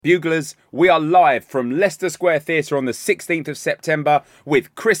Buglers, we are live from Leicester Square Theatre on the 16th of September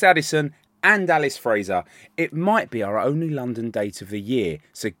with Chris Addison and Alice Fraser. It might be our only London date of the year,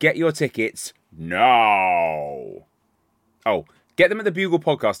 so get your tickets now. Oh, get them at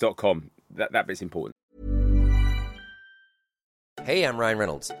thebuglepodcast.com. That bit's important. Hey, I'm Ryan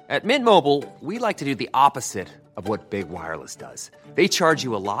Reynolds. At Mint Mobile, we like to do the opposite of what Big Wireless does. They charge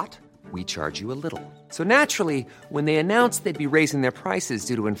you a lot. We charge you a little. So naturally, when they announced they'd be raising their prices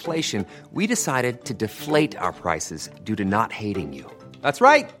due to inflation, we decided to deflate our prices due to not hating you. That's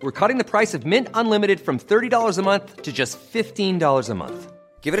right. We're cutting the price of Mint Unlimited from $30 a month to just $15 a month.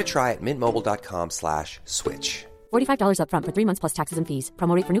 Give it a try at mintmobile.com/switch. $45 up front for 3 months plus taxes and fees.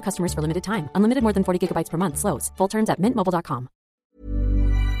 Promo rate for new customers for limited time. Unlimited more than 40 gigabytes per month. Slows full terms at mintmobile.com.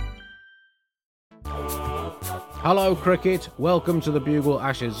 Hello cricket, welcome to the Bugle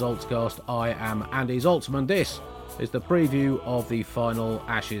Ashes Zoltzcast. I am Andy Zoltzman. This is the preview of the final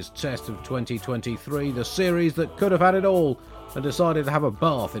Ashes Test of 2023, the series that could have had it all and decided to have a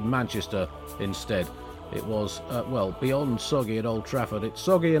bath in Manchester instead. It was, beyond soggy at Old Trafford. It's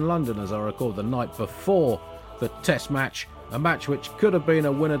soggy in London as I record the night before the Test match, a match which could have been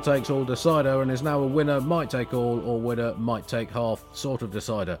a winner-takes-all decider and is now a winner-might-take-all or winner-might-take-half sort of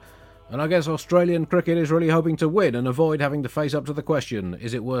decider. And I guess Australian cricket is really hoping to win and avoid having to face up to the question,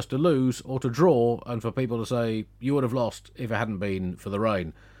 is it worse to lose or to draw, and for people to say, you would have lost if it hadn't been for the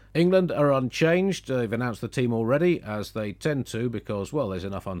rain. England are unchanged. They've announced the team already, as they tend to, because, well, there's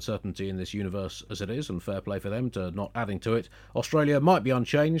enough uncertainty in this universe as it is, and fair play for them to not adding to it. Australia might be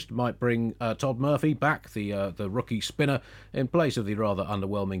unchanged, might bring Todd Murphy back, the rookie spinner, in place of the rather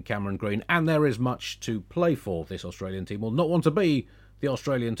underwhelming Cameron Green, and there is much to play for. This Australian team will not want to be the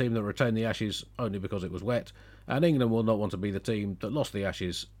Australian team that retained the Ashes only because it was wet, and England will not want to be the team that lost the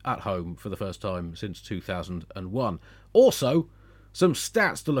Ashes at home for the first time since 2001. Also, some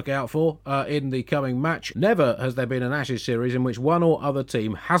stats to look out for in the coming match. Never has there been an Ashes series in which one or other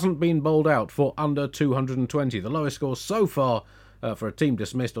team hasn't been bowled out for under 220. The lowest score so far for a team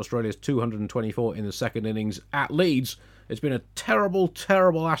dismissed, Australia's 224 in the second innings at Leeds. It's been a terrible,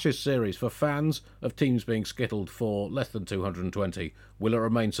 terrible Ashes series for fans of teams being skittled for less than 220. Will it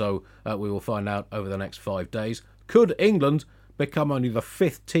remain so? We will find out over the next 5 days. Could England become only the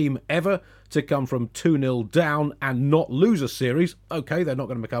fifth team ever to come from 2-0 down and not lose a series? OK, they're not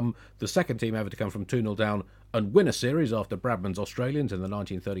going to become the second team ever to come from 2-0 down and win a series after Bradman's Australians in the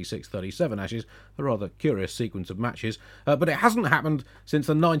 1936-37 Ashes, a rather curious sequence of matches. But it hasn't happened since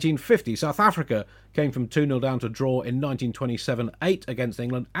the 1950s. South Africa came from 2-0 down to draw in 1927-8 against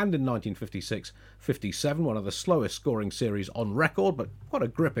England and in 1956-57, one of the slowest scoring series on record, but quite a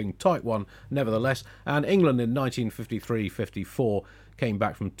gripping, tight one nevertheless. And England in 1953-54 came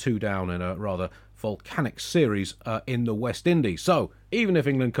back from 2 down in a rather volcanic series in the West Indies. So, even if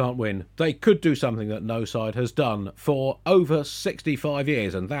England can't win, they could do something that no side has done for over 65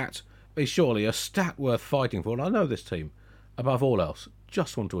 years, and that is surely a stat worth fighting for. And I know this team, above all else,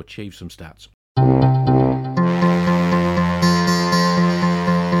 just want to achieve some stats.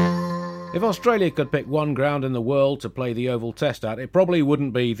 If Australia could pick one ground in the world to play the Oval Test at, it probably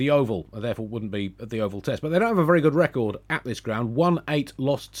wouldn't be the Oval, and therefore wouldn't be the Oval Test. But they don't have a very good record at this ground. Won 8,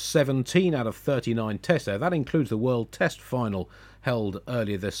 lost 17 out of 39 tests there. That includes the World Test Final held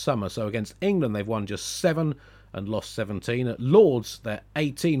earlier this summer. So against England, they've won just 7 and lost 17. At Lords, they're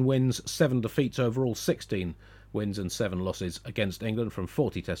 18 wins, 7 defeats overall, 16 wins and 7 losses against England from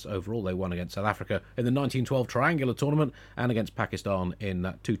 40 tests overall. They won against South Africa in the 1912 Triangular Tournament and against Pakistan in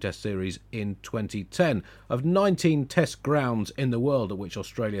that 2-test series in 2010. Of 19 test grounds in the world at which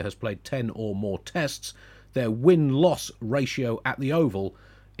Australia has played 10 or more tests, their win-loss ratio at the Oval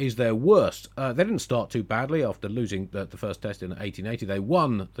is their worst. They didn't start too badly after losing the first test in 1880. They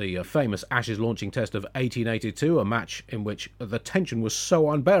won the famous Ashes launching test of 1882, a match in which the tension was so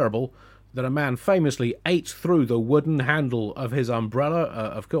unbearable that a man famously ate through the wooden handle of his umbrella,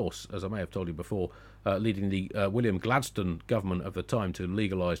 of course, as I may have told you before, leading the William Gladstone government of the time to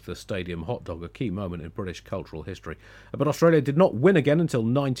legalise the stadium hot dog, a key moment in British cultural history. But Australia did not win again until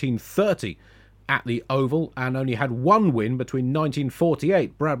 1930 at the Oval, and only had one win between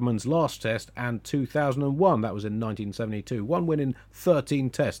 1948, Bradman's last test, and 2001. That was in 1972. One win in 13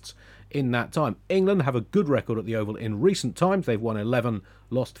 tests in that time. England have a good record at the Oval in recent times. They've won 11,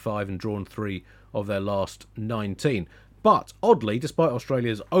 lost 5 and drawn 3 of their last 19. But, oddly, despite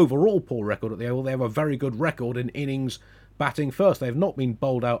Australia's overall poor record at the Oval, they have a very good record in innings batting first. They have not been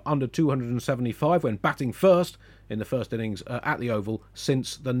bowled out under 275 when batting first in the first innings at the Oval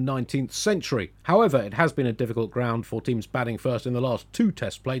since the 19th century. However, it has been a difficult ground for teams batting first in the last 2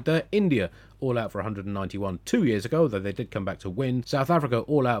 tests played there. India all out for 191 2 years ago, though they did come back to win. South Africa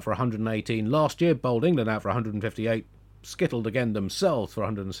all out for 118 last year, bowled England out for 158, skittled again themselves for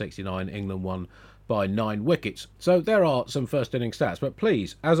 169. England won by 9 wickets. So there are some first inning stats, but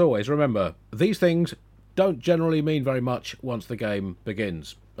please, as always, remember, these things don't generally mean very much once the game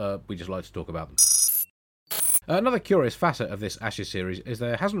begins. We just like to talk about them. Another curious facet of this Ashes series is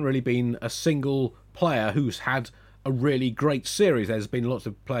there hasn't really been a single player who's had a really great series. There's been lots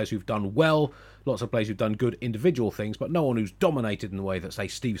of players who've done well, lots of players who've done good individual things, but no one who's dominated in the way that, say,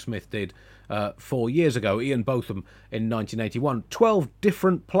 Steve Smith did 4 years ago, Ian Botham in 1981. 12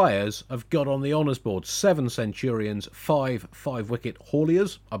 different players have got on the honours board, 7 Centurions, 5 five-wicket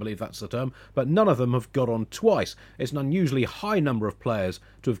hauliers, I believe that's the term, but none of them have got on twice. It's an unusually high number of players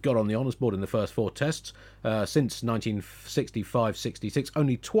to have got on the honours board in the first 4 tests. Since 1965-66,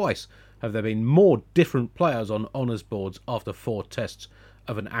 only twice have there been more different players on honours boards after 4 tests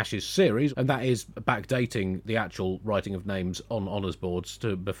of an Ashes series, and that is backdating the actual writing of names on honours boards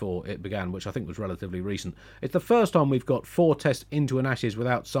to before it began, which I think was relatively recent. It's the first time we've got 4 tests into an Ashes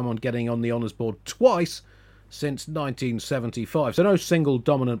without someone getting on the honours board twice since 1975. So no single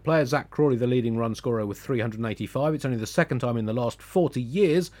dominant player. Zach Crawley, the leading run scorer with 385. It's only the second time in the last 40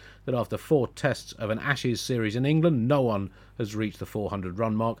 years that after 4 tests of an Ashes series in England, no one has reached the 400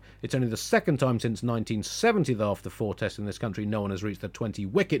 run mark. It's only the second time since 1970 that after 4 tests in this country, no one has reached the 20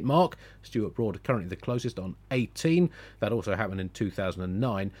 wicket mark. Stuart Broad currently the closest on 18. That also happened in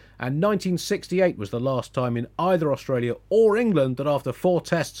 2009. And 1968 was the last time in either Australia or England that after 4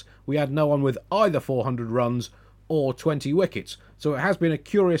 tests we had no one with either 400 runs or 20 wickets. So it has been a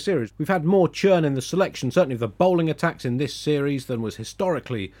curious series. We've had more churn in the selection, certainly of the bowling attacks in this series, than was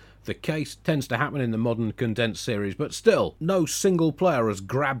historically the case. Tends to happen in the modern condensed series, but still, no single player has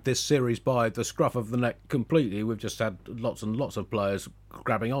grabbed this series by the scruff of the neck completely. We've just had lots and lots of players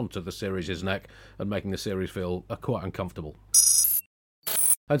grabbing onto the series' neck and making the series feel quite uncomfortable.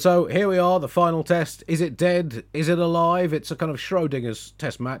 And so here we are, the final test. Is it dead? Is it alive? It's a kind of Schrodinger's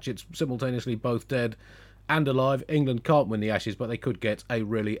test match. It's simultaneously both dead and alive. England can't win the Ashes, but they could get a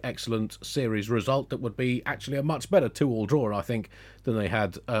really excellent series result that would be actually a much better 2-all draw, I think, than they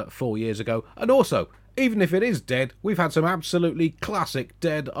had 4 years ago. And also, even if it is dead, we've had some absolutely classic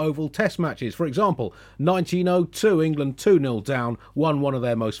dead Oval test matches. For example, 1902, England 2-0 down, won one of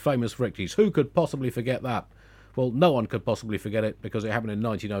their most famous victories. Who could possibly forget that? Well, no one could possibly forget it because it happened in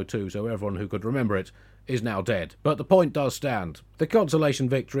 1902, so everyone who could remember it is now dead. But the point does stand. The consolation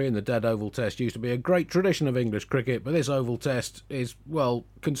victory in the dead Oval Test used to be a great tradition of English cricket, but this Oval Test is, well,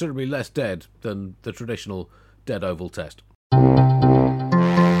 considerably less dead than the traditional dead Oval Test.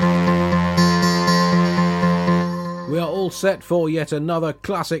 We are all set for yet another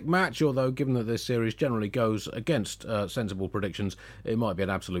classic match, although given that this series generally goes against sensible predictions, it might be an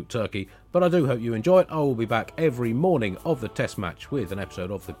absolute turkey. But I do hope you enjoy it. I will be back every morning of the test match with an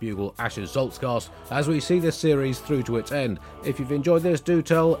episode of the Bugle Ashes Zoltzcast as we see this series through to its end. If you've enjoyed this, do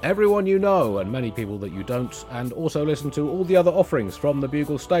tell everyone you know and many people that you don't, and also listen to all the other offerings from the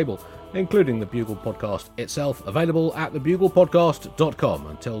Bugle stable, including the Bugle podcast itself, available at thebuglepodcast.com.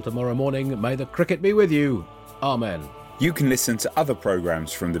 Until tomorrow morning, may the cricket be with you. Amen. You can listen to other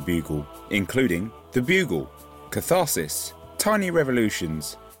programmes from The Bugle, including The Bugle, Catharsis, Tiny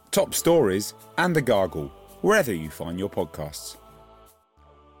Revolutions, Top Stories and The Gargle, wherever you find your podcasts.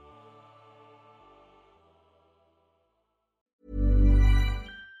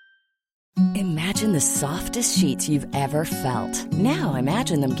 Imagine the softest sheets you've ever felt. Now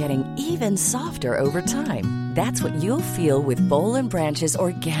imagine them getting even softer over time. That's what you'll feel with Boll & Branch's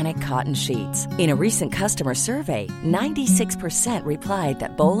organic cotton sheets. In a recent customer survey, 96% replied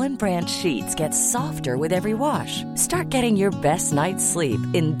that Boll & Branch sheets get softer with every wash. Start getting your best night's sleep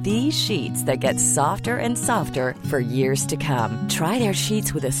in these sheets that get softer and softer for years to come. Try their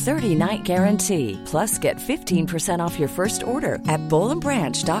sheets with a 30-night guarantee. Plus, get 15% off your first order at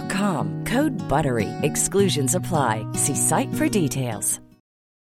bollandbranch.com. Code BUTTERY. Exclusions apply. See site for details.